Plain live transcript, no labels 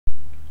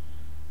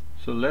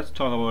So let's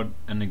talk about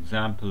an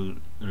example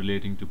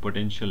relating to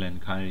potential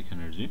and kinetic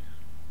energy.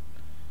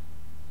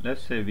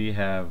 Let's say we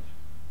have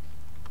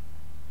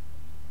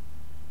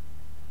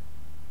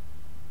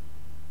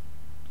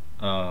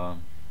a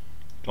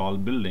tall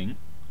building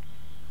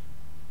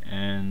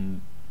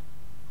and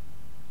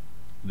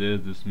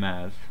there's this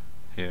mass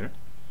here.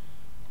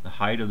 The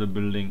height of the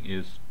building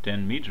is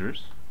 10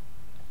 meters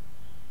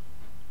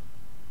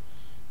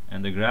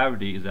and the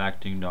gravity is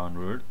acting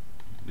downward,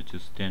 which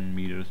is 10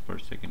 meters per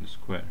second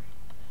square.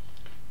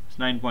 It's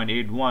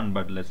 9.81,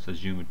 but let's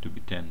assume it to be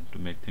 10 to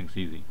make things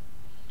easy.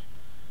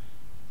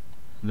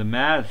 The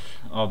mass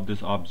of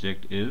this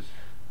object is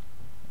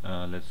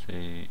let's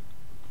say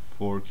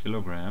 4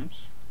 kilograms,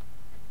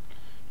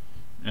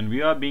 and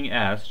we are being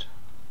asked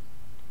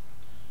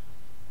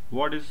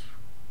what is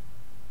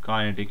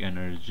kinetic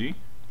energy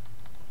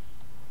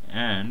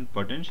and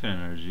potential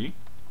energy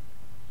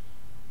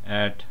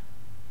at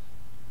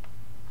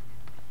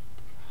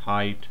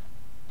height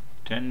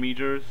 10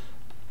 meters,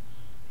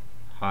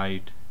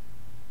 height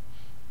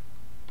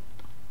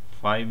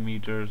 5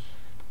 meters,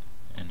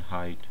 and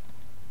height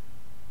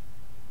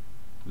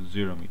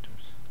 0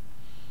 meters.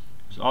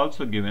 It's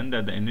also given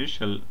that the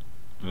initial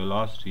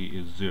velocity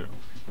is 0.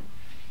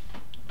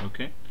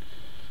 Okay,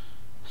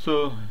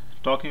 so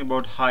talking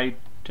about height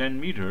 10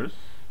 meters,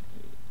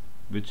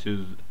 which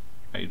is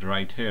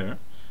right here,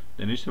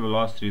 the initial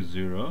velocity is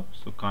 0,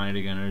 so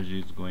kinetic energy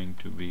is going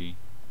to be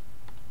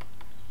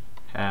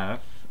half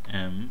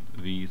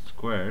mv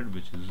squared,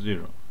 which is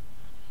 0,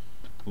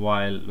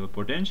 while the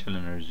potential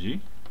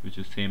energy, which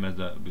is same as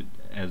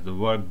the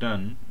work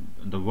done,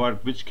 the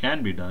work which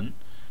can be done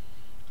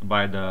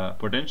by the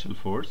potential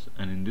force,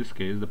 and in this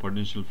case the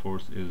potential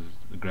force is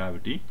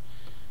gravity,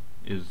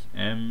 is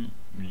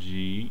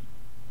mg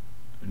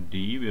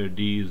d, where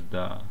d is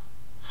the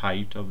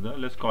height of the,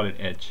 let's call it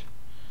h,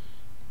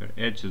 where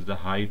h is the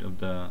height of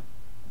the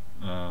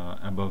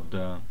above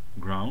the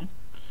ground,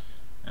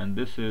 and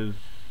this is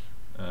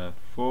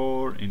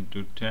 4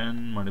 into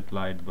 10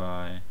 multiplied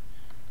by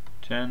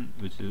 10,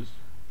 which is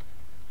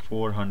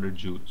 400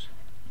 joules.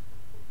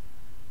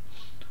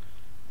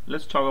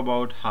 Let's talk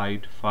about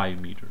height 5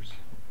 meters.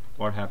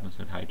 What happens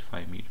at height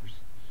 5 meters?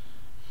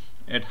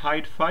 At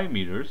height 5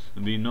 meters,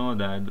 we know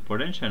that the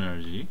potential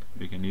energy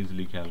we can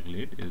easily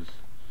calculate is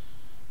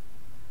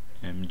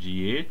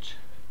mgh,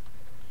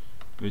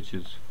 which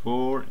is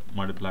 4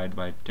 multiplied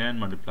by 10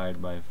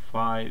 multiplied by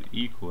 5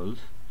 equals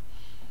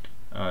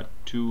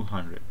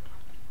 200,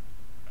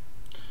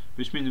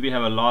 which means we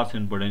have a loss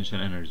in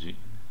potential energy.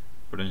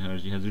 Potential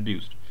energy has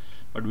reduced.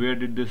 But where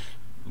did this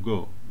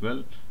go?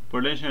 Well,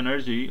 potential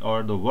energy,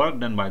 or the work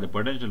done by the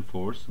potential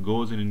force,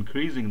 goes in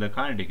increasing the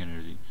kinetic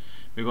energy,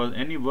 because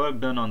any work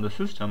done on the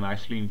system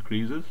actually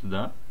increases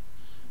the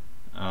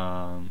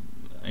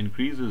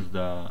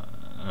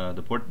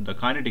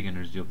kinetic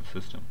energy of the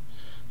system.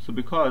 So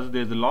because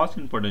there is a loss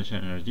in potential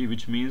energy,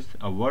 which means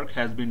a work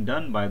has been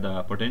done by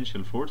the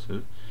potential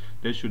forces,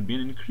 there should be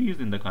an increase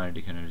in the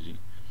kinetic energy.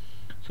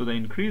 So the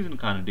increase in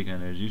kinetic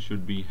energy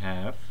should be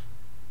half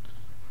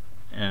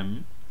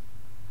m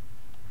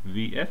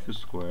vf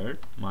squared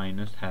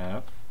minus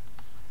half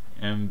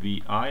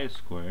mvi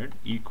squared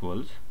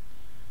equals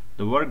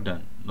the work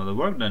done. Now the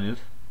work done is,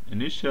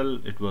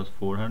 initial it was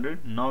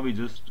 400, now we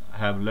just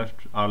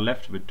are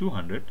left with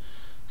 200,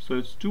 so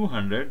it's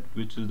 200,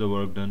 which is the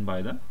work done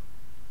by the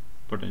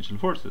potential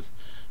forces.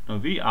 Now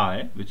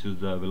vi, which is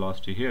the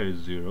velocity here, is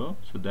 0,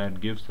 so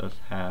that gives us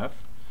half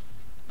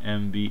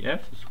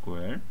mvf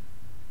squared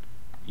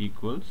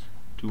equals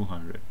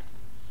 200,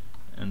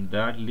 and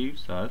that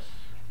leaves us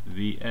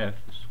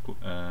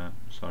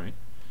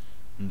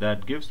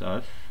that gives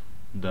us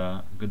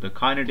the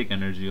kinetic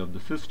energy of the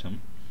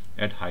system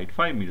at height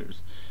 5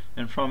 meters.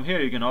 And from here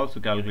you can also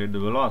calculate the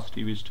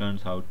velocity, which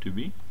turns out to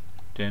be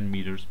 10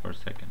 meters per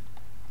second,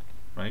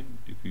 right,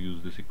 if you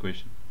use this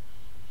equation.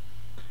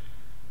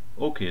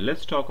 Okay,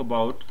 let's talk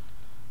about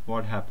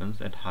what happens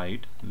at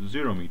height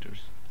 0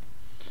 meters.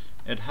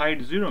 At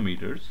height 0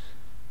 meters,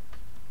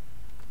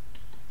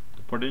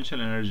 the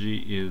potential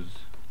energy is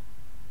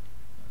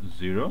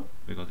 0,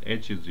 because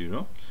h is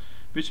 0,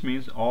 which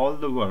means all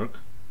the work,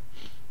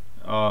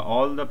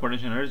 all the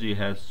potential energy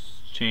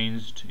has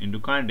changed into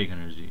kinetic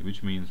energy,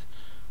 which means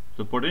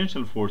the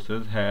potential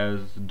forces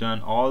has done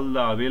all the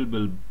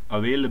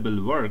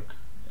available work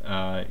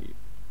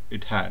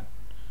it had.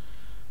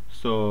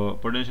 So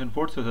potential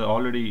forces have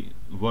already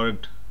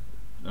worked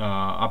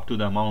up to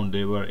the amount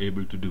they were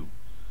able to do,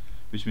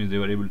 which means they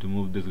were able to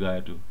move this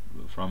guy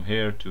from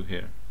here to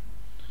here.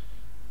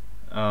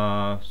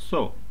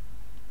 So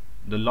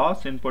the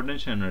loss in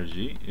potential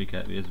energy,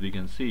 as we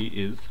can see,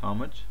 is how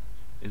much?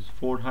 Is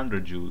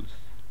 400 joules,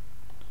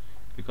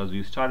 because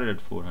we started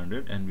at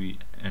 400 and we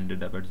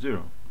ended up at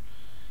 0.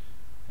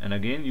 And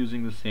again,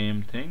 using the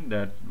same thing,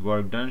 that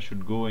work done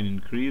should go in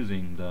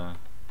increasing the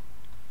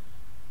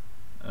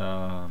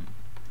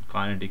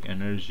kinetic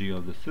energy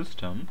of the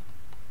system.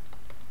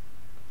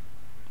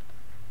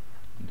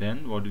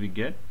 Then what do we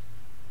get?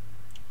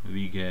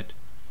 We get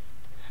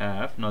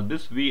half. Now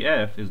this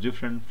VF is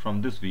different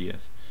from this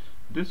VF.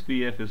 This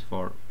Vf is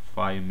for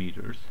 5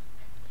 meters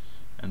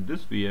and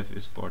this Vf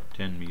is for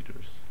 10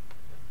 meters.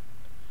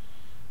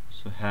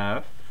 So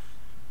half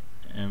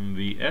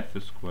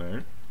mvf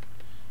squared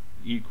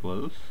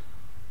equals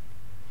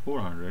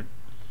 400,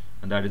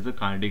 and that is the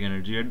kinetic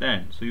energy at the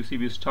end. So you see,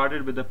 we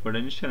started with the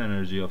potential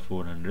energy of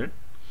 400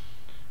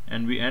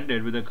 and we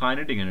ended with a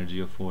kinetic energy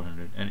of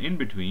 400, and in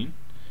between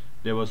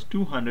there was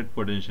 200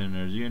 potential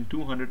energy and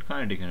 200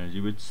 kinetic energy,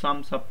 which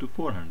sums up to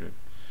 400,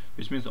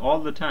 which means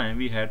all the time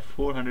we had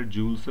 400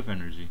 joules of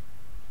energy,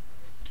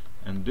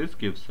 and this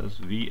gives us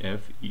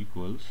Vf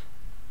equals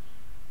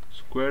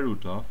square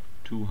root of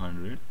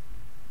 200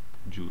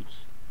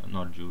 joules,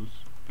 not joules,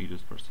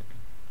 meters per second.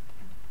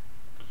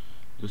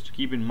 Just to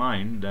keep in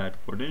mind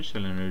that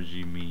potential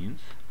energy means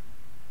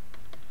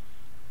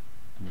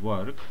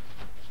work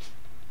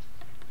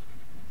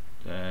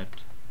that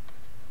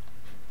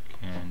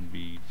can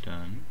be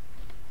done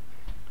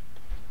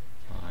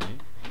by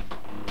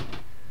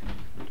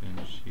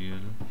potential